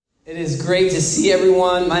It is great to see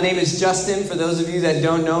everyone. My name is Justin. For those of you that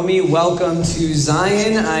don't know me, welcome to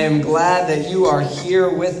Zion. I am glad that you are here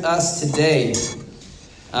with us today.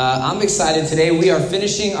 I'm excited today. We are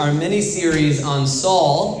finishing our mini-series on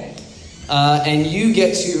Saul. And you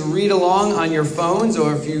get to read along on your phones,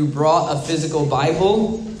 or if you brought a physical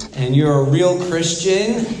Bible and you're a real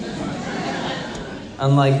Christian,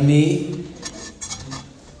 unlike me,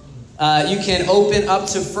 you can open up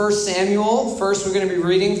to 1 Samuel. First, we're going to be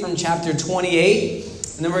reading from chapter 28.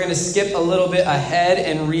 And then we're going to skip a little bit ahead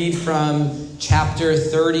and read from chapter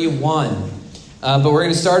 31. But we're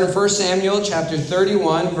going to start in 1 Samuel chapter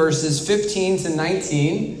 31, verses 15 to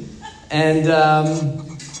 19. And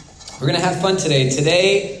we're going to have fun today.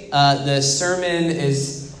 Today, the sermon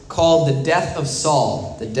is called The Death of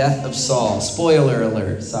Saul. The Death of Saul. Spoiler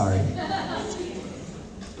alert, sorry.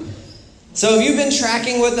 So if you've been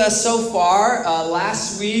tracking with us so far,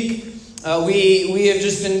 last week we have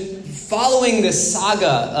just been following the saga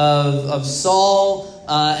of Saul,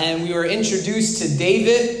 and we were introduced to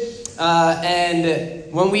David. And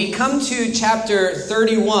when we come to chapter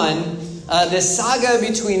 31, the saga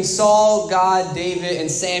between Saul, God, David, and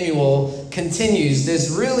Samuel continues. This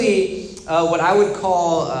really what I would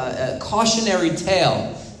call a cautionary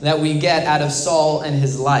tale that we get out of Saul and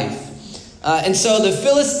his life. And so the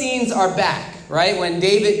Philistines are back, right? When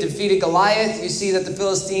David defeated Goliath, you see that the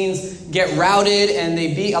Philistines get routed and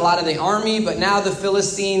they beat a lot of the army. But now the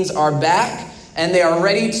Philistines are back and they are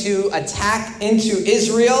ready to attack into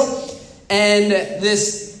Israel. And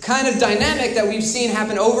this kind of dynamic that we've seen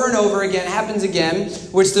happen over and over again happens again,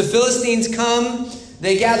 which the Philistines come,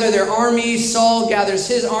 they gather their armies. Saul gathers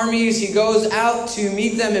his armies. He goes out to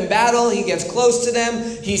meet them in battle. He gets close to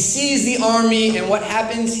them. He sees the army, and what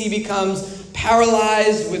happens? He becomes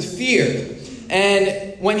paralyzed with fear.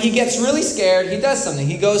 And when he gets really scared, he does something.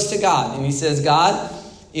 He goes to God, and he says, God,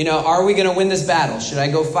 are we going to win this battle? Should I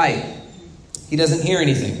go fight? He doesn't hear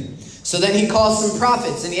anything. So then he calls some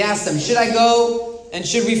prophets, and he asks them, should I go, and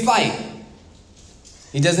should we fight?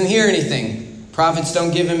 He doesn't hear anything. Prophets don't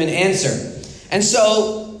give him an answer. And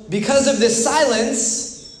so, because of this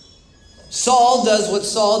silence, Saul does what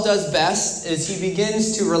Saul does best, is he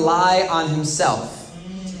begins to rely on himself.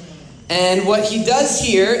 And what he does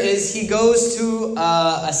here is he goes to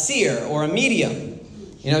a seer or a medium.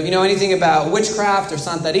 If you know anything about witchcraft or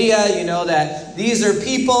Santeria, you know that these are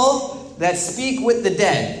people that speak with the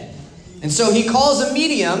dead. And so he calls a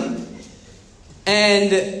medium,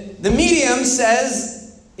 and the medium says,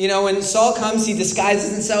 when Saul comes, he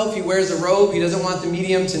disguises himself. He wears a robe. He doesn't want the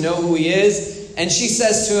medium to know who he is. And she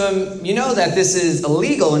says to him, you know that this is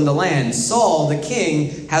illegal in the land. Saul, the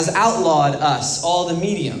king, has outlawed us, all the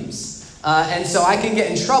mediums. And so I can get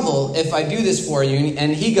in trouble if I do this for you.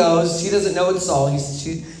 And he goes, she doesn't know it's Saul.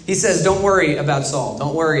 He says, don't worry about Saul.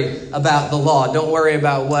 Don't worry about the law. Don't worry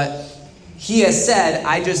about what he has said.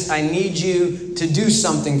 I need you to do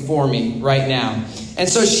something for me right now. And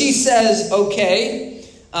so she says, okay.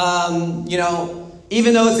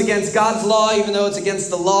 Even though it's against God's law, even though it's against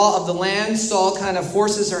the law of the land, Saul kind of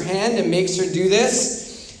forces her hand and makes her do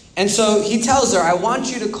this. And so he tells her, I want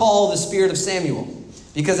you to call the spirit of Samuel.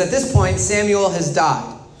 Because at this point, Samuel has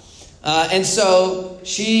died. And so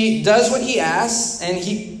she does what he asks, and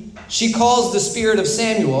she calls the spirit of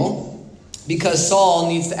Samuel, because Saul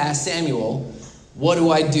needs to ask Samuel, what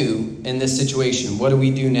do I do in this situation? What do we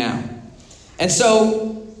do now? And so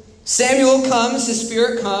Samuel comes, his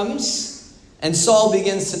spirit comes, and Saul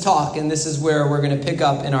begins to talk. And this is where we're going to pick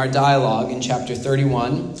up in our dialogue in chapter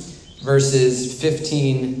 31, verses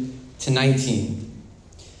 15 to 19.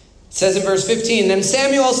 It says in verse 15, Then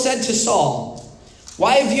Samuel said to Saul,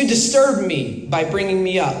 Why have you disturbed me by bringing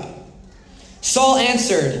me up? Saul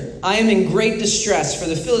answered, I am in great distress, for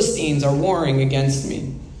the Philistines are warring against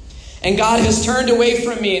me. And God has turned away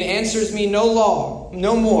from me and answers me no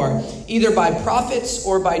more, either by prophets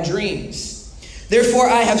or by dreams. Therefore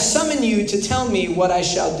I have summoned you to tell me what I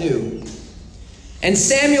shall do. And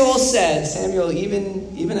Samuel said, Samuel,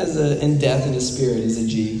 even as in death in his spirit, is a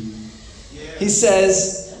G. He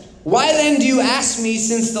says, Why then do you ask me,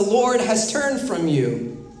 since the Lord has turned from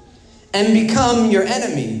you and become your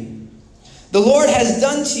enemy? The Lord has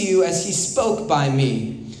done to you as he spoke by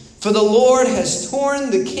me. For the Lord has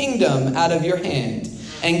torn the kingdom out of your hand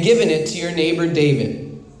and given it to your neighbor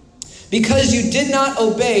David. Because you did not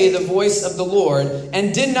obey the voice of the Lord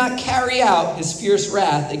and did not carry out his fierce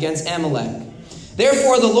wrath against Amalek.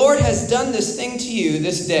 Therefore the Lord has done this thing to you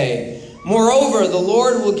this day. Moreover, the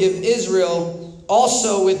Lord will give Israel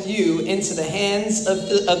also with you into the hands of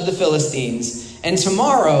the Philistines. And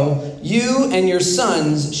tomorrow you and your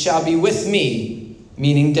sons shall be with me,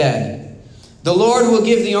 meaning dead. The Lord will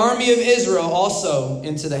give the army of Israel also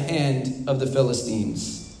into the hand of the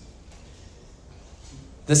Philistines.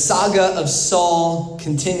 The saga of Saul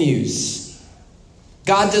continues.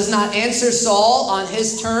 God does not answer Saul on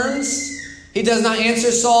his terms. He does not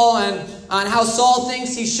answer Saul on how Saul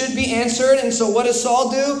thinks he should be answered. And so what does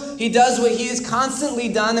Saul do? He does what he has constantly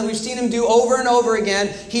done, that we've seen him do over and over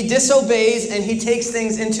again. He disobeys and he takes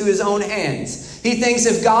things into his own hands. He thinks,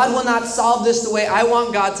 if God will not solve this the way I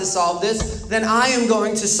want God to solve this, then I am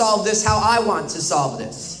going to solve this how I want to solve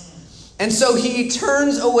this. And so he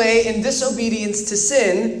turns away in disobedience to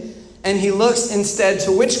sin, and he looks instead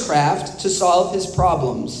to witchcraft to solve his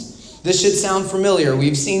problems. This should sound familiar.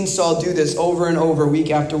 We've seen Saul do this over and over, week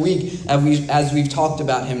after week, as we've talked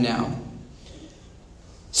about him now.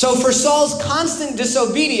 So for Saul's constant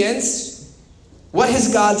disobedience, what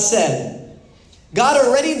has God said? God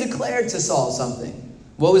already declared to Saul something.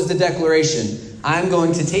 What was the declaration? I'm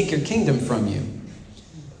going to take your kingdom from you.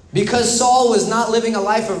 Because Saul was not living a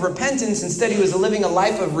life of repentance, instead he was living a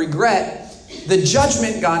life of regret, the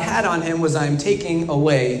judgment God had on him was, I'm taking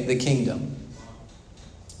away the kingdom.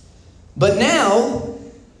 But now,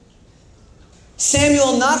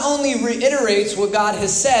 Samuel not only reiterates what God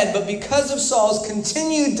has said, but because of Saul's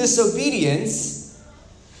continued disobedience,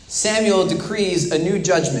 Samuel decrees a new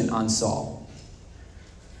judgment on Saul.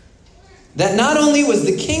 That not only was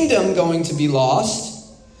the kingdom going to be lost,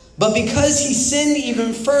 but because he sinned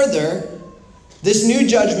even further, this new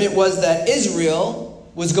judgment was that Israel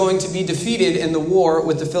was going to be defeated in the war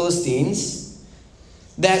with the Philistines,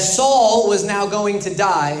 that Saul was now going to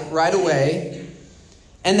die right away,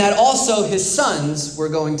 and that also his sons were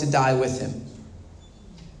going to die with him.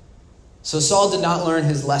 So Saul did not learn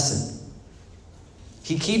his lesson.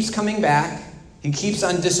 He keeps coming back, he keeps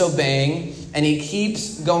on disobeying, and he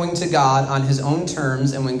keeps going to God on his own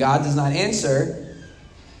terms, and when God does not answer,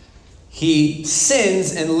 he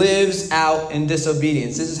sins and lives out in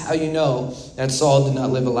disobedience. This is how you know that Saul did not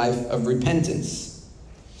live a life of repentance.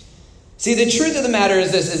 See, the truth of the matter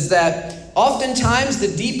is this, is that oftentimes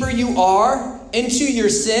the deeper you are into your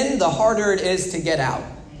sin, the harder it is to get out.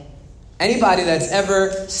 Anybody that's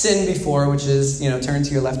ever sinned before, which is, turn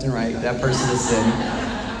to your left and right, that person has sinned.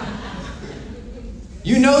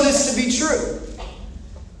 You know this to be true.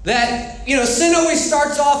 That, sin always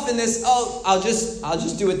starts off in this, I'll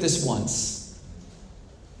just do it this once.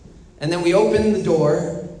 And then we open the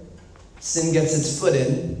door, sin gets its foot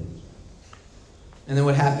in, and then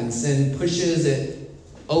what happens? Sin pushes it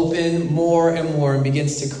open more and more and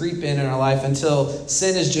begins to creep in our life until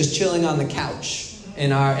sin is just chilling on the couch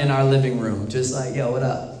in our living room. Just like, yo, what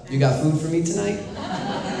up? You got food for me tonight?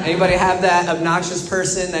 Anybody have that obnoxious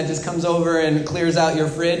person that just comes over and clears out your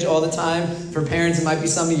fridge all the time? For parents, it might be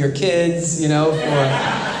some of your kids, And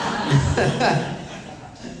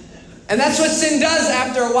that's what sin does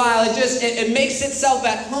after a while. It makes itself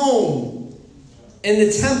at home in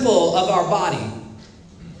the temple of our body.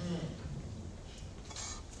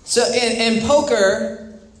 So in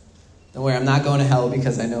poker, don't worry, I'm not going to hell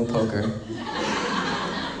because I know poker.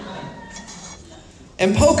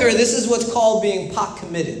 In poker, this is what's called being pot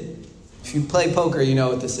committed. If you play poker, you know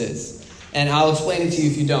what this is. And I'll explain it to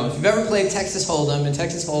you if you don't. If you've ever played Texas Hold'em, in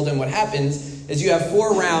Texas Hold'em, what happens is you have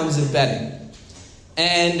 4 rounds of betting.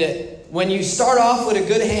 And when you start off with a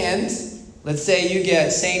good hand, let's say you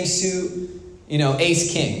get same suit,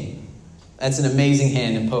 ace king. That's an amazing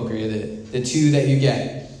hand in poker, the 2 that you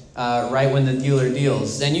get right when the dealer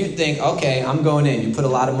deals. Then you think, okay, I'm going in. You put a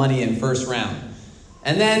lot of money in first round.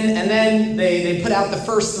 And then they put out the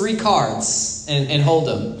first 3 cards and hold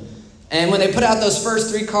them. And when they put out those first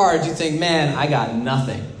 3 cards, you think, man, I got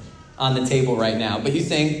nothing on the table right now. But you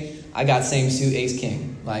think, I got same suit, ace,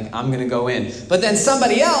 king. Like, I'm going to go in. But then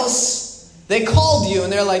somebody else, they called you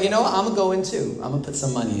and they're like, I'm going to go in too. I'm going to put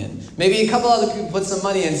some money in. Maybe a couple other people put some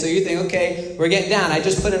money in. So you think, okay, we're getting down. I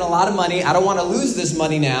just put in a lot of money. I don't want to lose this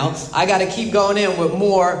money now. I got to keep going in with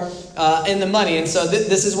more in the money. And so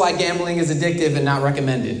this is why gambling is addictive and not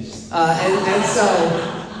recommended. And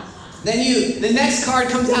so then the next card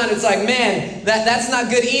comes down. It's like, man, that's not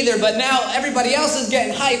good either. But now everybody else is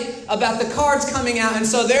getting hyped about the cards coming out. And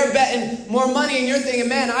so they're betting more money. And you're thinking,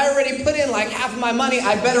 man, I already put in like half of my money.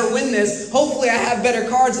 I better win this. Hopefully I have better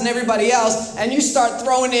cards than everybody else. And you start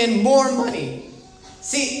throwing in more money.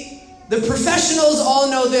 See, the professionals all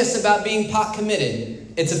know this about being pot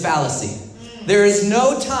committed. It's a fallacy. There is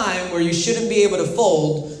no time where you shouldn't be able to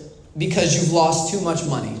fold because you've lost too much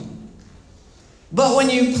money. But when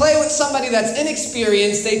you play with somebody that's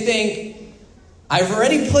inexperienced, they think, I've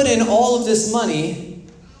already put in all of this money.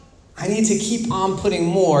 I need to keep on putting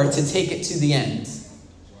more to take it to the end.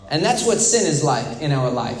 And that's what sin is like in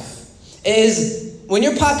our life. is when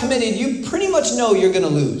you're pot committed, you pretty much know you're going to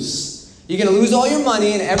lose. You're going to lose all your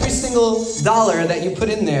money, and every single dollar that you put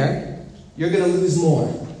in there, you're going to lose more.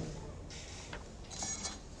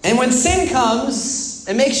 And when sin comes,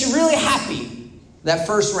 it makes you really happy that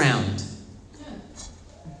first round.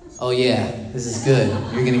 Oh yeah, this is good.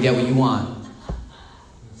 You're going to get what you want.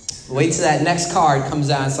 Wait till that next card comes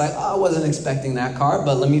out. It's like, oh, I wasn't expecting that card,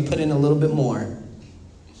 but let me put in a little bit more.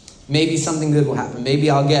 Maybe something good will happen. Maybe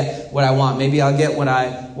I'll get what I want. Maybe I'll get what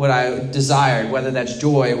I desired, whether that's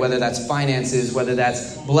joy, whether that's finances, whether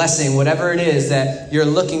that's blessing, whatever it is that you're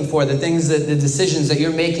looking for, the decisions that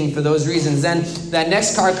you're making for those reasons. Then that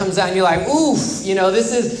next card comes out and you're like, oof,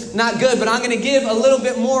 this is not good, but I'm going to give a little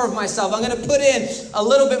bit more of myself. I'm going to put in a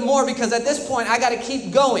little bit more because at this point I got to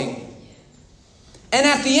keep going. And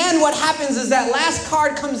at the end, what happens is that last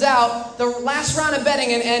card comes out, the last round of betting,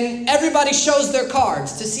 and everybody shows their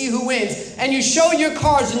cards to see who wins. And you show your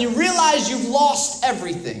cards and you realize you've lost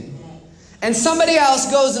everything. And somebody else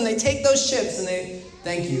goes and they take those chips and they,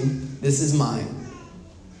 thank you, this is mine.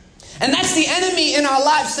 And that's the enemy in our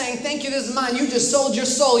lives saying, thank you, this is mine. You just sold your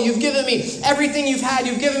soul. You've given me everything you've had.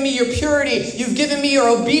 You've given me your purity. You've given me your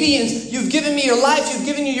obedience. You've given me your life. You've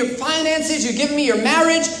given me your finances. You've given me your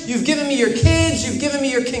marriage. You've given me your kids. You've given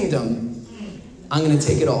me your kingdom. I'm going to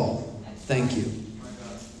take it all. Thank you.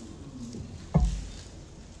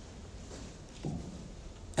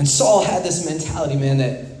 And Saul had this mentality, man,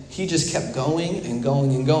 that he just kept going and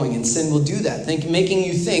going and going. And sin will do that. Making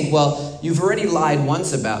you think, well, you've already lied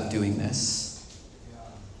once about doing this.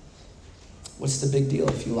 What's the big deal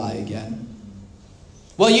if you lie again?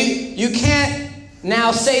 Well, you can't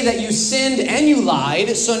now say that you sinned and you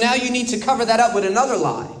lied, so now you need to cover that up with another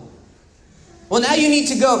lie. Well, now you need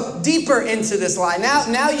to go deeper into this lie.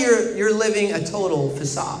 Now you're living a total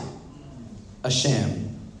facade, a sham.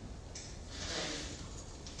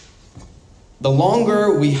 The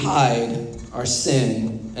longer we hide our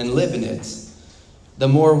sin and live in it, the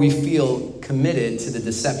more we feel committed to the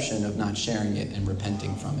deception of not sharing it and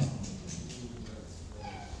repenting from it.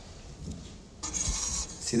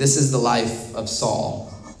 See, this is the life of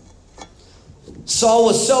Saul. Saul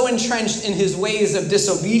was so entrenched in his ways of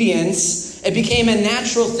disobedience, it became a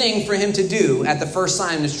natural thing for him to do at the first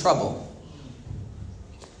sign of trouble.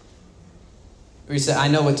 Where he said, I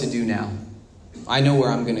know what to do now. I know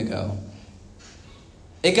where I'm going to go.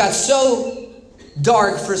 It got so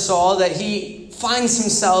dark for Saul that he finds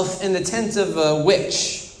himself in the tent of a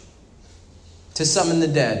witch to summon the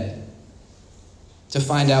dead, to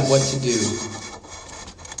find out what to do.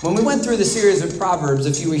 When we went through the series of Proverbs,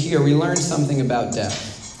 if you were here, we learned something about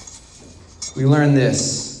death. We learned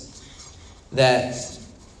this, that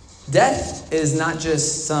death is not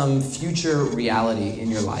just some future reality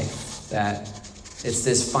in your life, that it's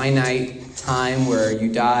this finite time where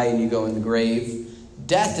you die and you go in the grave.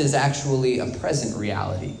 Death is actually a present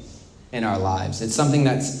reality in our lives. It's something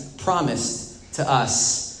that's promised to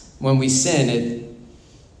us when we sin.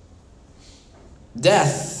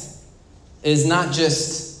 Death is not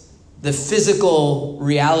just the physical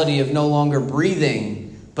reality of no longer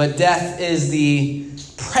breathing, but death is the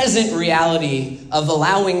present reality of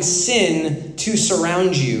allowing sin to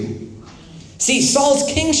surround you. See,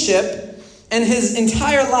 Saul's kingship and his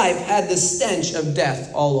entire life had the stench of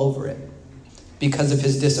death all over it, because of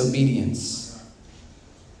his disobedience.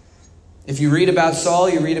 If you read about Saul,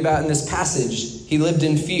 you read about in this passage, he lived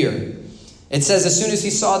in fear. It says as soon as he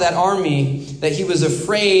saw that army, that he was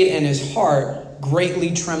afraid and his heart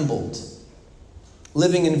greatly trembled.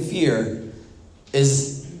 Living in fear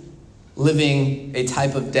is living a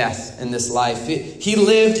type of death in this life. He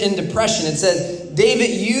lived in depression. It says David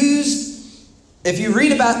used, if you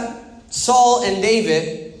read about Saul and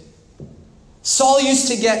David, Saul used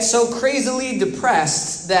to get so crazily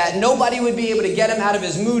depressed that nobody would be able to get him out of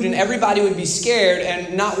his mood, and everybody would be scared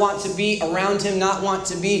and not want to be around him, not want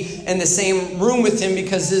to be in the same room with him,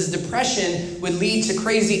 because his depression would lead to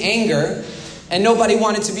crazy anger and nobody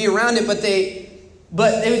wanted to be around it. But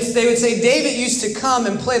they would say David used to come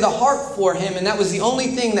and play the harp for him, and that was the only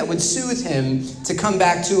thing that would soothe him to come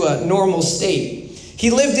back to a normal state.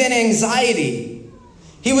 He lived in anxiety.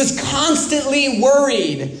 He was constantly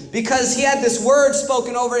worried because he had this word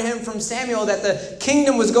spoken over him from Samuel that the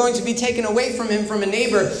kingdom was going to be taken away from him from a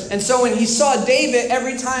neighbor. And so when he saw David,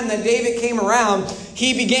 every time that David came around,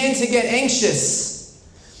 he began to get anxious.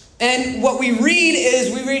 And what we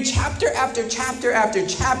read chapter after chapter after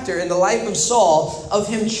chapter in the life of Saul of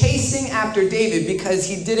him chasing after David because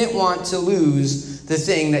he didn't want to lose the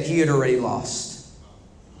thing that he had already lost.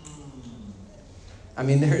 I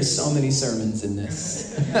mean, there are so many sermons in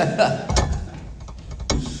this.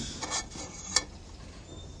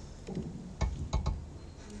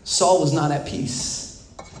 Saul was not at peace.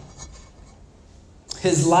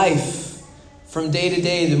 His life, from day to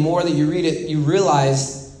day, the more that you read it, you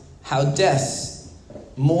realize how death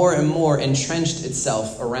more and more entrenched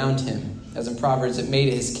itself around him. As in Proverbs, it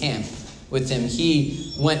made his camp with him.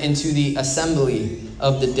 He went into the assembly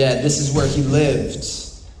of the dead. This is where he lived.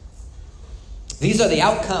 These are the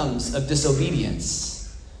outcomes of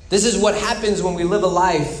disobedience. This is what happens when we live a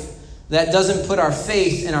life that doesn't put our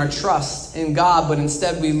faith and our trust in God, but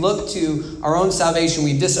instead we look to our own salvation.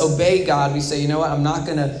 We disobey God. We say, you know what? I'm not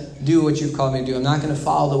going to do what you've called me to do. I'm not going to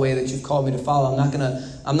follow the way that you've called me to follow. I'm not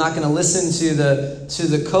going to listen to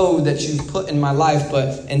the code that you've put in my life,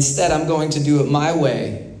 but instead I'm going to do it my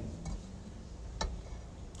way.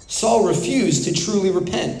 Saul refused to truly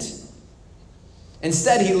repent.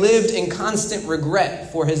 Instead, he lived in constant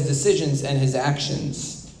regret for his decisions and his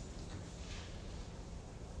actions.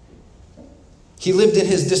 He lived in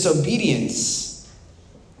his disobedience.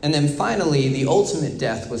 And then finally, the ultimate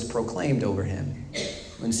death was proclaimed over him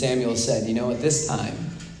when Samuel said, you know what, this time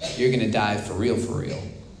you're going to die for real, for real.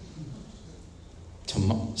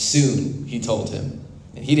 Soon, he told him.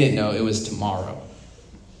 And he didn't know it was tomorrow.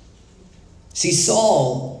 See,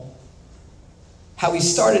 Saul, how he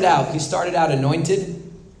started out anointed,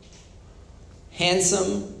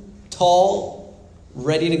 handsome, tall,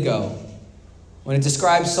 ready to go. When it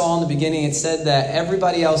describes Saul in the beginning, it said that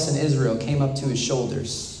everybody else in Israel came up to his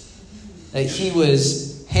shoulders. That he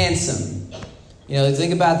was handsome. You know,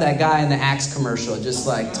 think about that guy in the Axe commercial, just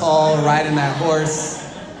like tall, riding that horse.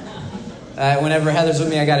 Whenever Heather's with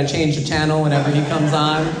me, I got to change the channel whenever he comes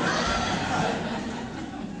on.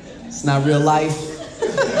 It's not real life.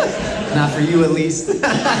 Not for you, at least.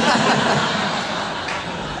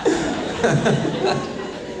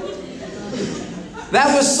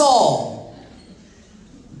 That was Saul.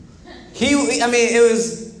 It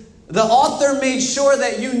was, the author made sure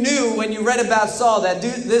that you knew when you read about Saul that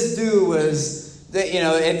this dude was,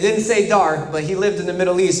 it didn't say dark, but he lived in the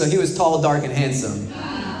Middle East, so he was tall, dark, and handsome.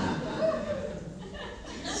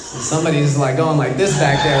 So somebody's like going like this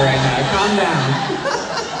back there right now. Calm down.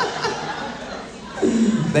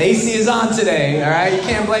 The AC is on today, all right? You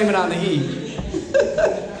can't blame it on the heat.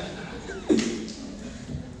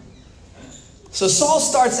 So Saul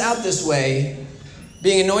starts out this way,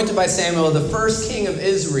 being anointed by Samuel, the first king of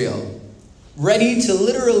Israel, ready to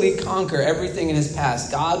literally conquer everything in his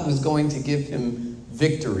past. God was going to give him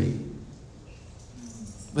victory.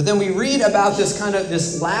 But then we read about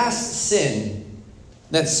this last sin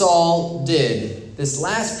that Saul did, this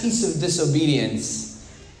last piece of disobedience.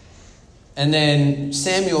 And then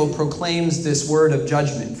Samuel proclaims this word of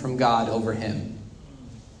judgment from God over him.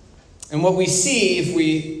 And what we see, if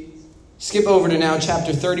we skip over to now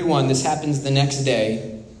chapter 31, this happens the next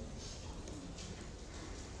day.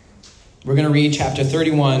 We're going to read chapter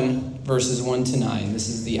 31, verses 1 to 9. This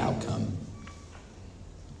is the outcome.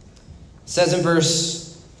 It says in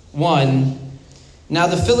verse 1, now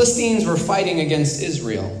the Philistines were fighting against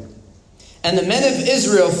Israel. And the men of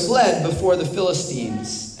Israel fled before the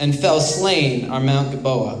Philistines and fell slain on Mount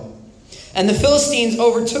Gilboa. And the Philistines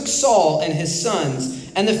overtook Saul and his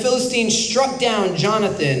sons. And the Philistines struck down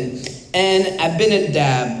Jonathan and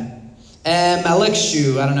Abinadab and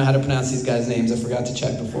Malikshu. I don't know how to pronounce these guys' names. I forgot to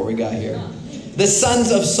check before we got here. The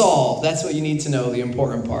sons of Saul. That's what you need to know, the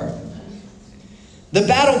important part. The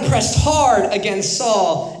battle pressed hard against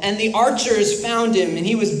Saul, and the archers found him, and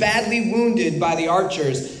he was badly wounded by the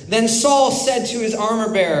archers. Then Saul said to his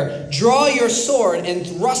armor-bearer, draw your sword and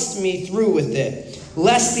thrust me through with it,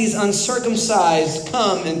 lest these uncircumcised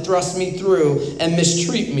come and thrust me through and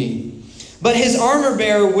mistreat me. But his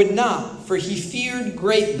armor-bearer would not, for he feared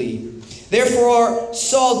greatly. Therefore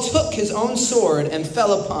Saul took his own sword and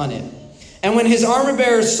fell upon it. And when his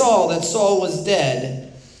armor-bearer saw that Saul was dead,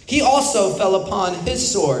 he also fell upon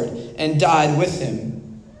his sword and died with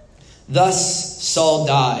him. Thus Saul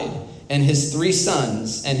died, and his 3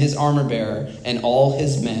 sons, and his armor-bearer, and all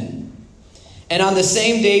his men. And on the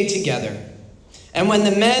same day together, and when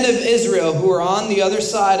the men of Israel who were on the other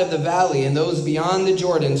side of the valley and those beyond the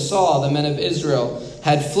Jordan saw the men of Israel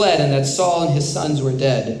had fled and that Saul and his sons were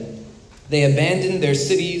dead, they abandoned their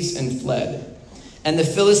cities and fled. And the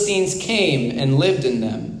Philistines came and lived in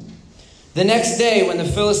them. The next day, when the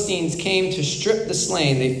Philistines came to strip the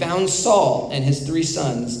slain, they found Saul and his 3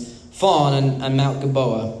 sons fallen on Mount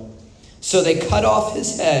Gilboa. So they cut off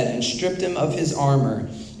his head and stripped him of his armor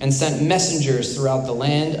and sent messengers throughout the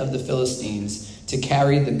land of the Philistines to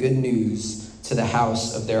carry the good news to the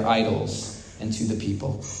house of their idols and to the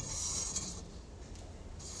people.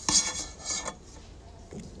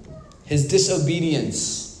 His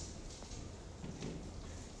disobedience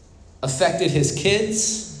affected his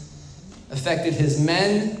kids, affected his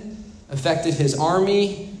men, affected his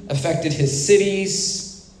army, affected his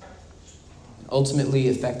cities, and ultimately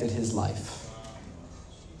affected his life.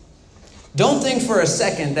 Don't think for a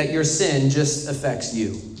second that your sin just affects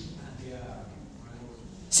you.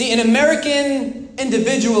 See, in American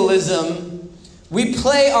individualism, we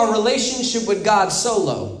play our relationship with God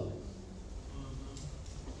solo.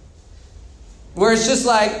 Where it's just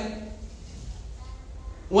like,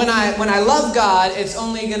 when I love God, it's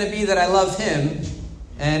only going to be that I love him,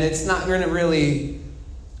 and it's not going to really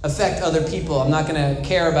affect other people. I'm not going to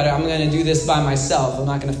care about it. I'm going to do this by myself. I'm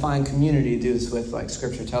not going to find community to do this with, like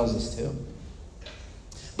Scripture tells us to.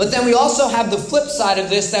 But then we also have the flip side of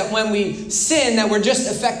this, that when we sin, that we're just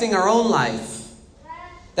affecting our own life.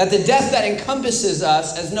 That the death that encompasses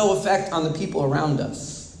us has no effect on the people around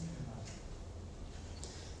us.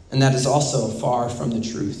 And that is also far from the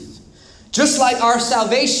truth. Just like our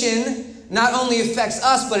salvation not only affects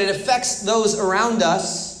us, but it affects those around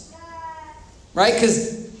us. Right?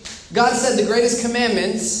 Because God said the greatest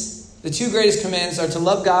commandments, the two greatest commandments, are to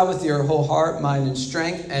love God with your whole heart, mind, and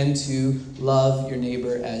strength, and to love your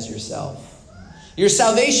neighbor as yourself. Your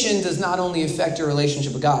salvation does not only affect your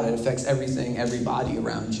relationship with God, it affects everything, everybody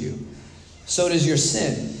around you. So does your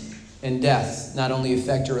sin and death not only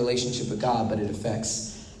affect your relationship with God, but it affects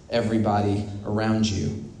everybody around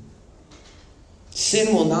you.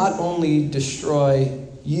 Sin will not only destroy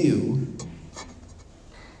you,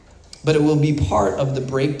 but it will be part of the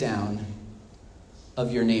breakdown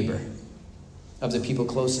of your neighbor, of the people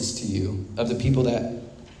closest to you, of the people that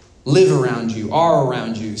live around you, are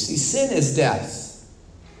around you. See, sin is death.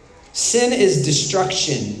 Sin is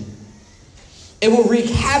destruction. It will wreak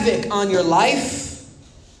havoc on your life,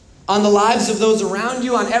 on the lives of those around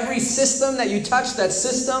you, on every system that you touch. That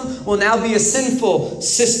system will now be a sinful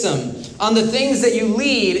system. On the things that you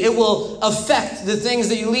lead, it will affect the things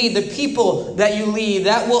that you lead, the people that you lead.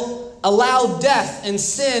 That will allow death and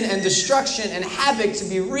sin and destruction and havoc to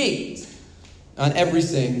be wreaked on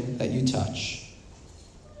everything that you touch.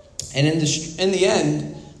 And in the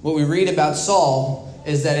end, what we read about Saul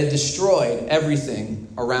is that it destroyed everything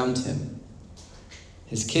around him.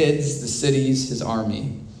 His kids, the cities, his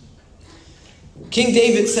army. King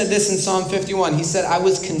David said this in Psalm 51. He said, I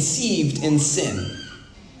was conceived in sin.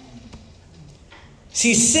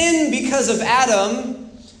 See, sin because of Adam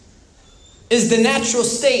is the natural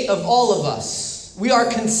state of all of us. We are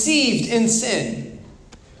conceived in sin.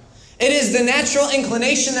 It is the natural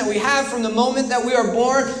inclination that we have from the moment that we are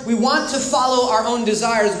born. We want to follow our own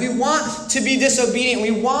desires. We want to be disobedient. We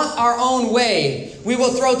want our own way. We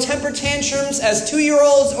will throw temper tantrums as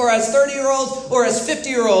 2-year-olds or as 30-year-olds or as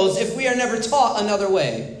 50-year-olds if we are never taught another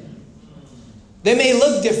way. They may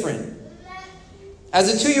look different.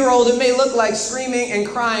 As a 2-year-old, it may look like screaming and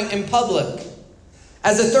crying in public.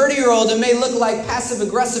 As a 30-year-old, it may look like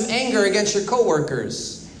passive-aggressive anger against your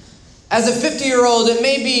coworkers. As a 50-year-old, it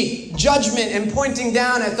may be judgment and pointing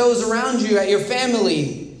down at those around you, at your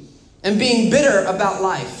family, and being bitter about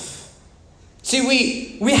life.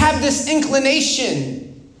 See, we have this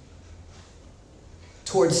inclination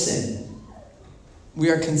towards sin. We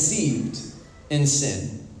are conceived in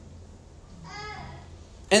sin.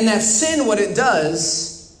 And that sin, what it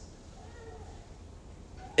does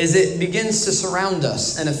is it begins to surround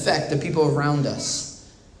us and affect the people around us.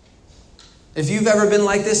 If you've ever been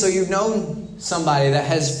like this, or you've known somebody that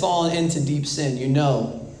has fallen into deep sin, you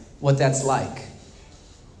know what that's like.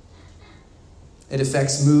 It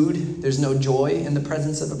affects mood. There's no joy in the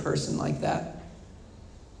presence of a person like that.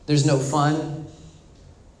 There's no fun.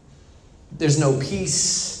 There's no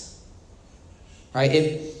peace. Right?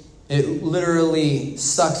 It literally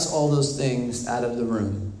sucks all those things out of the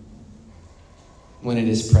room when it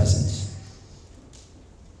is present.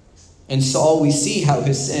 In Saul, we see how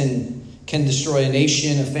his sin can destroy a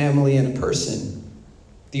nation, a family, and a person.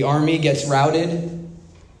 The army gets routed.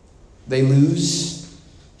 They lose.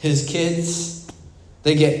 His kids,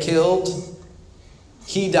 they get killed.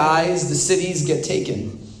 He dies. The cities get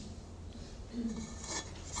taken.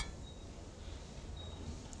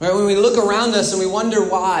 Right? When we look around us and we wonder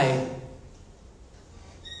why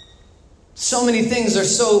so many things are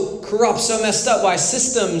so corrupt, so messed up, why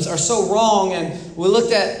systems are so wrong, and we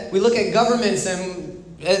look at governments, and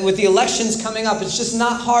with the elections coming up, it's just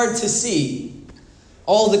not hard to see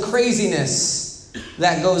all the craziness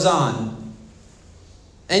that goes on.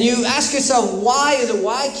 And you ask yourself,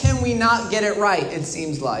 why can we not get it right? It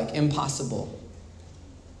seems like impossible.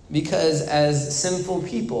 Because as sinful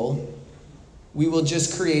people, we will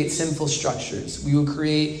just create sinful structures. We will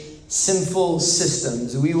create sinful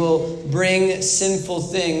systems. We will bring sinful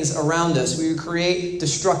things around us. We will create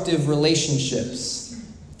destructive relationships.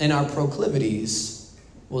 and our proclivities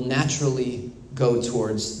will naturally go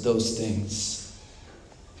towards those things.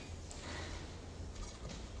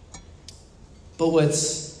 But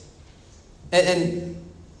and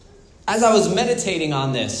as I was meditating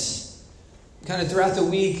on this, kind of throughout the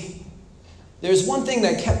week, there's one thing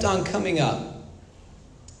that kept on coming up.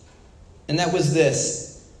 And that was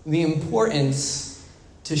this: the importance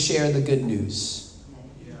to share the good news.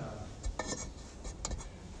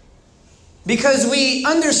 Because we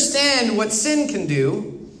understand what sin can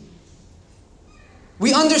do.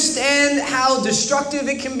 We understand how destructive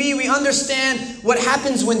it can be. We understand what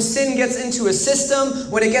happens when sin gets into a system,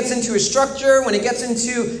 when it gets into a structure, when it gets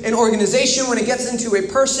into an organization, when it gets into a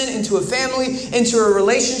person, into a family, into a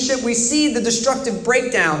relationship. We see the destructive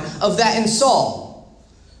breakdown of that in Saul.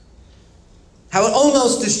 How it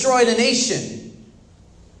almost destroyed a nation.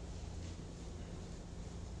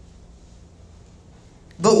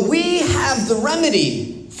 But we have the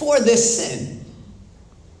remedy for this sin.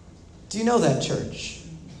 Do you know that, church?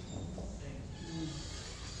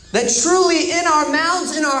 That truly in our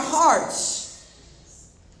mouths, in our hearts,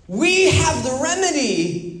 we have the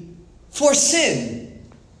remedy for sin.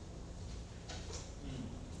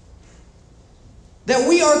 That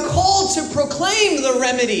we are called to proclaim the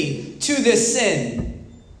remedy to this sin.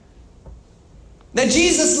 That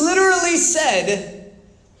Jesus literally said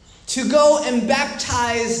to go and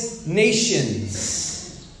baptize nations.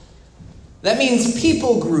 That means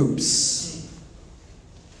people groups.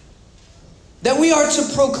 That we are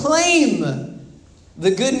to proclaim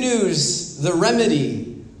the good news, the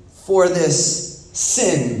remedy for this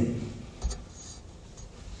sin.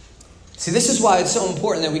 See, this is why it's so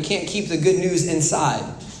important that we can't keep the good news inside.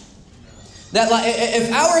 That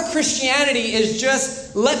if our Christianity is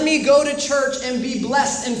just, let me go to church and be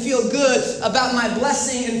blessed and feel good about my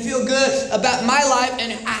blessing and feel good about my life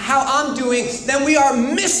and how I'm doing, then we are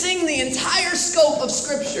missing the entire scope of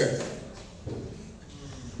Scripture.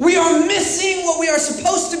 We are missing what we are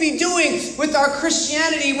supposed to be doing with our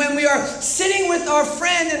Christianity when we are sitting with our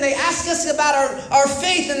friend and they ask us about our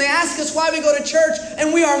faith and they ask us why we go to church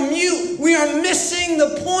and we are mute. We are missing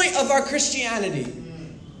the point of our Christianity.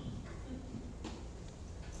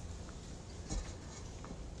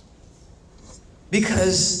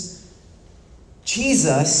 Because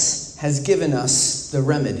Jesus has given us the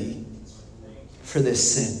remedy for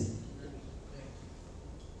this sin.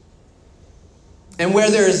 And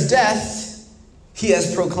where there is death, he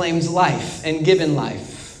has proclaimed life and given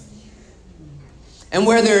life. And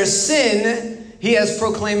where there is sin, he has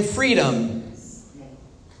proclaimed freedom.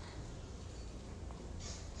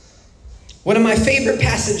 One of my favorite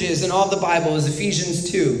passages in all the Bible is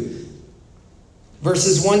Ephesians 2.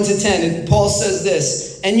 Verses 1 to 10, and Paul says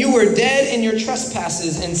this: "And you were dead in your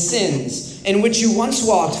trespasses and sins, in which you once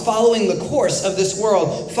walked, following the course of this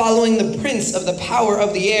world, following the prince of the power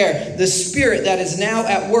of the air, the spirit that is now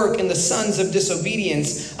at work in the sons of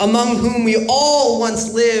disobedience, among whom we all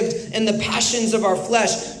once lived in the passions of our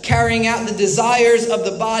flesh, carrying out the desires of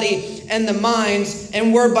the body and the minds,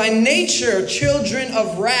 and were by nature children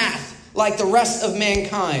of wrath, like the rest of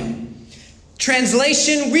mankind."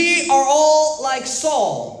 Translation, we are all like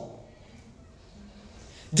Saul.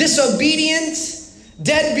 Disobedient,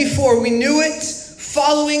 dead before we knew it,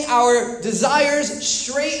 following our desires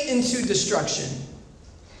straight into destruction.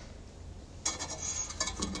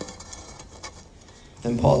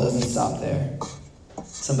 Then Paul doesn't stop there.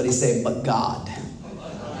 Somebody say, but God.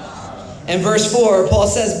 In verse 4, Paul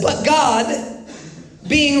says, "But God,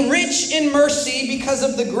 being rich in mercy because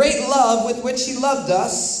of the great love with which he loved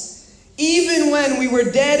us, even when we were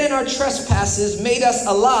dead in our trespasses, made us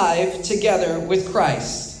alive together with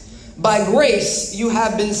Christ. By grace you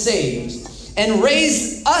have been saved, and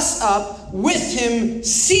raised us up with him,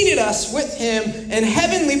 seated us with him in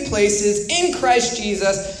heavenly places in Christ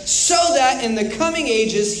Jesus, so that in the coming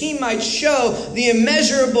ages he might show the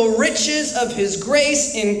immeasurable riches of his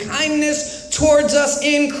grace in kindness towards us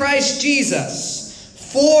in Christ Jesus.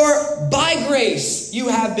 For by grace you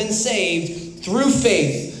have been saved through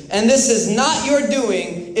faith. And this is not your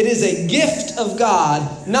doing, it is a gift of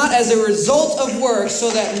God, not as a result of works,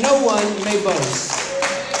 so that no one may boast."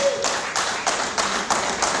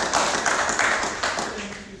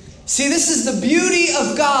 See, this is the beauty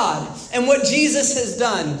of God and what Jesus has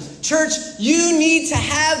done. Church, you need to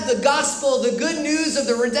have the gospel, the good news of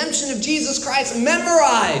the redemption of Jesus Christ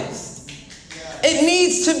memorized. It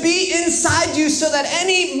needs to be inside you so that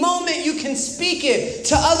any moment you can speak it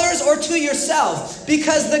to others or to yourself.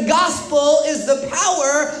 Because the gospel is the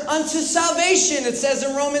power unto salvation. It says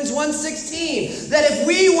in Romans 1:16 that if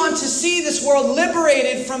we want to see this world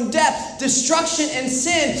liberated from death, destruction, and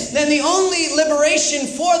sin, then the only liberation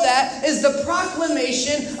for that is the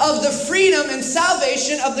proclamation of the freedom and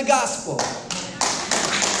salvation of the gospel.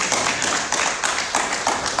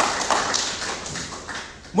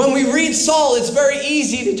 When we read Saul, it's very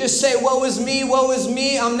easy to just say, woe is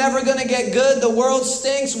me, I'm never going to get good, the world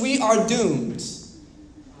stinks, we are doomed.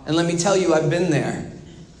 And let me tell you, I've been there.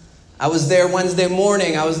 I was there Wednesday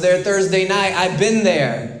morning, I was there Thursday night, I've been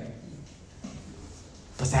there.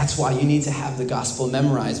 But that's why you need to have the gospel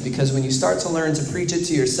memorized, because when you start to learn to preach it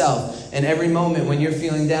to yourself, and every moment when you're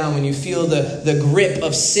feeling down, when you feel the grip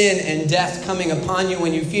of sin and death coming upon you,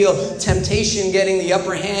 when you feel temptation getting the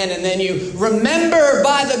upper hand, and then you remember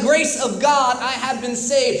by the grace of God, I have been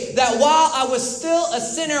saved, that while I was still a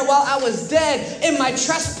sinner, while I was dead in my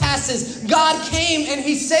trespasses, God came and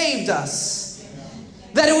He saved us.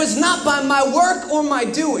 That it was not by my work or my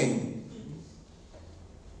doing.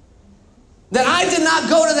 That I did not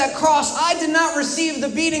go to that cross. I did not receive the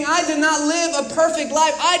beating. I did not live a perfect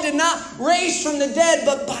life. I did not raise from the dead,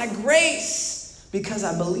 but by grace, because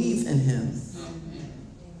I believe in Him.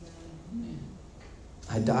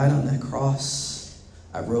 I died on that cross.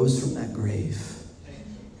 I rose from that grave.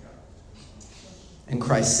 And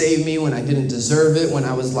Christ saved me when I didn't deserve it, when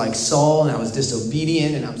I was like Saul and I was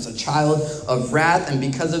disobedient and I was a child of wrath. And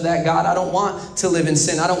because of that, God, I don't want to live in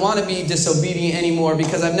sin. I don't want to be disobedient anymore,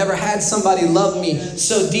 because I've never had somebody love me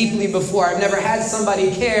so deeply before. I've never had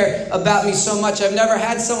somebody care about me so much. I've never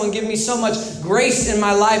had someone give me so much grace in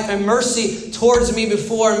my life and mercy towards me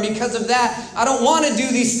before. And because of that, I don't want to do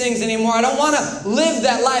these things anymore. I don't want to live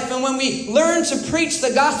that life. And when we learn to preach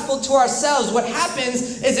the gospel to ourselves, what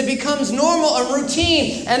happens is it becomes normal and routine.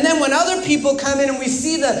 And then when other people come in and we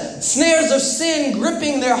see the snares of sin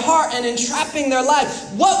gripping their heart and entrapping their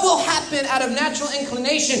life, what will happen out of natural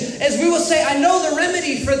inclination is we will say, I know the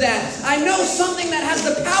remedy for that. I know something that has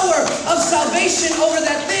the power of salvation over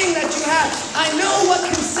that thing that you have. I know what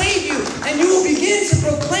can save you. And you will begin to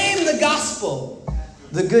proclaim the gospel,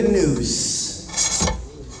 the good news.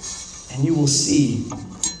 And you will see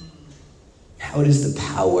how it is the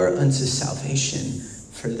power unto salvation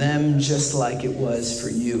for them, just like it was for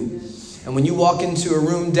you. And when you walk into a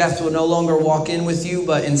room, death will no longer walk in with you,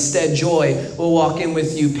 but instead joy will walk in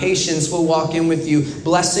with you. Patience will walk in with you.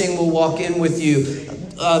 Blessing will walk in with you.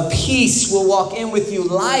 Peace will walk in with you.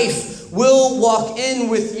 Life will walk in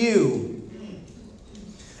with you.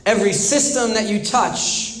 Every system that you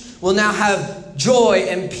touch will now have joy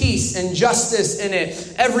and peace and justice in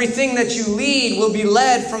it. Everything that you lead will be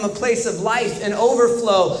led from a place of life and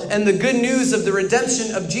overflow and the good news of the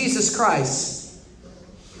redemption of Jesus Christ.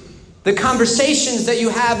 The conversations that you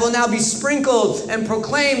have will now be sprinkled and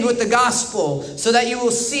proclaimed with the gospel, so that you will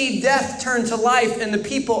see death turn to life in the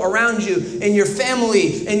people around you, in your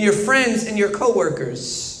family, in your friends, and your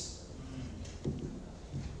coworkers.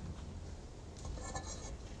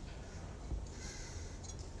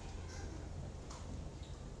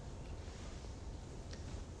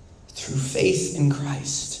 Through faith in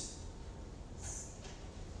Christ.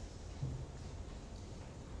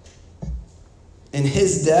 In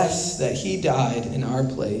His death, that He died in our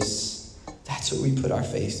place, that's what we put our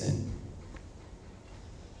faith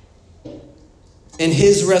in. In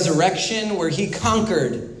His resurrection, where He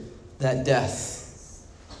conquered that death,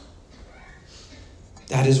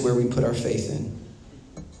 that is where we put our faith in.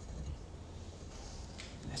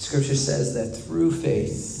 Scripture says that through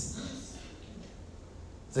faith,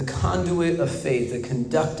 the conduit of faith, the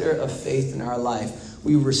conductor of faith in our life,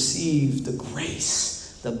 we receive the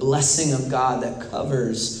grace, the blessing of God that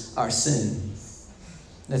covers our sin.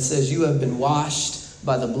 That says you have been washed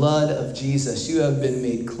by the blood of Jesus. You have been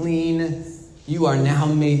made clean. You are now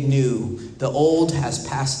made new. The old has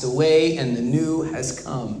passed away and the new has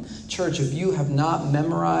come. Church, if you have not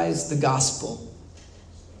memorized the gospel,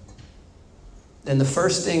 then the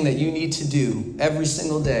first thing that you need to do every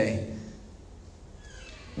single day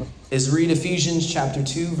is read Ephesians chapter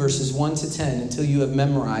 2, verses 1 to 10 until you have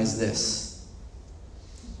memorized this.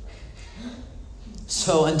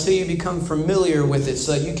 So until you become familiar with it,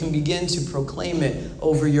 so that you can begin to proclaim it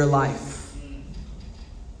over your life.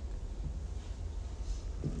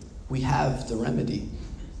 We have the remedy.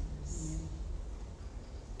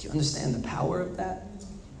 Do you understand the power of that?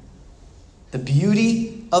 The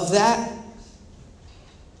beauty of that?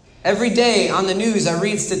 Every day on the news, I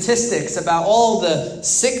read statistics about all the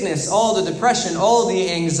sickness, all the depression, all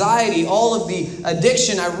the anxiety, all of the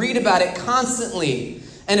addiction. I read about it constantly.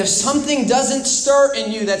 And if something doesn't stir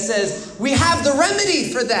in you that says, we have the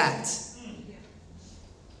remedy for that,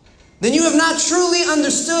 then you have not truly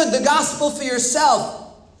understood the gospel for yourself.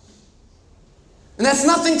 And that's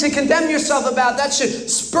nothing to condemn yourself about. That should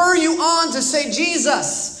spur you on to say,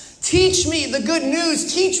 Jesus, teach me the good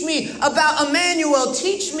news. Teach me about Emmanuel.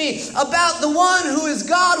 Teach me about the one who is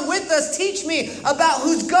God with us. Teach me about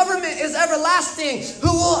whose government is everlasting,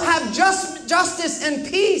 who will have justice and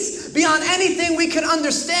peace beyond anything we can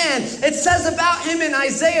understand. It says about him in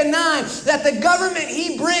Isaiah 9 that the government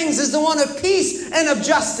he brings is the one of peace and of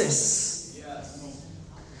justice.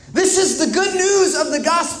 This is the good news of the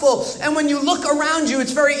gospel. And when you look around you,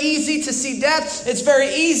 it's very easy to see death. It's very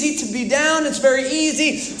easy to be down. It's very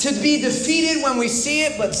easy to be defeated when we see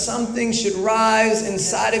it. But something should rise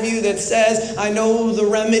inside of you that says, I know the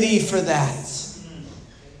remedy for that.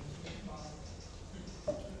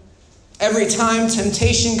 Every time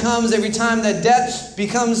temptation comes, every time that death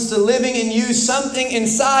becomes to living in you, something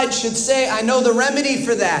inside should say, I know the remedy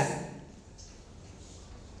for that.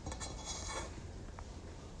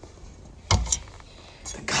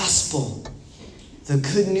 Gospel, the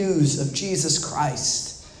good news of Jesus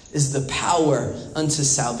Christ, is the power unto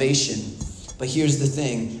salvation. But here's the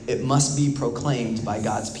thing, it must be proclaimed by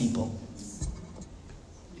God's people.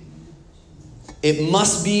 It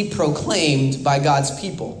must be proclaimed by God's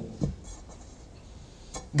people.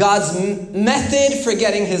 God's method for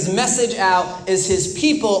getting his message out is his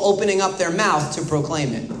people opening up their mouth to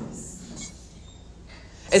proclaim it.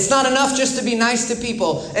 It's not enough just to be nice to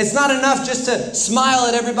people. It's not enough just to smile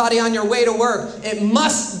at everybody on your way to work. It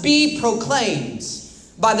must be proclaimed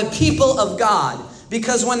by the people of God.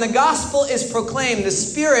 Because when the gospel is proclaimed, the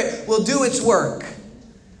Spirit will do its work.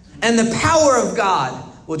 And the power of God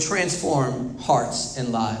will transform hearts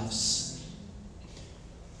and lives.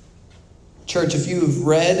 Church, if you've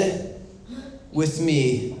read with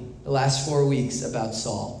me the last 4 weeks about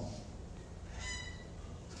Saul,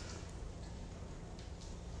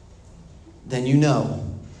 then you know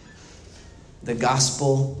the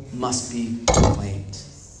gospel must be proclaimed.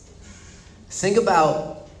 Think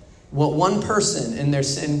about what one person in their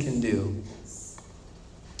sin can do,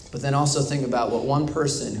 but then also think about what one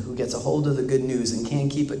person who gets a hold of the good news and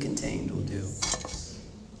can't keep it contained will do.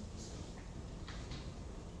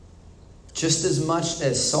 Just as much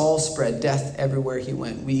as Saul spread death everywhere he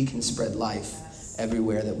went, we can spread life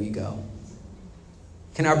everywhere that we go.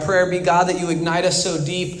 Can our prayer be, God, that you ignite us so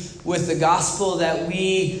deep with the gospel that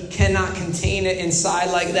we cannot contain it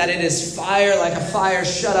inside, like that it is fire, like a fire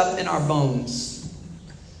shut up in our bones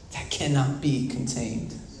that cannot be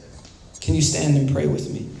contained? Can you stand and pray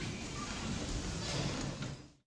with me?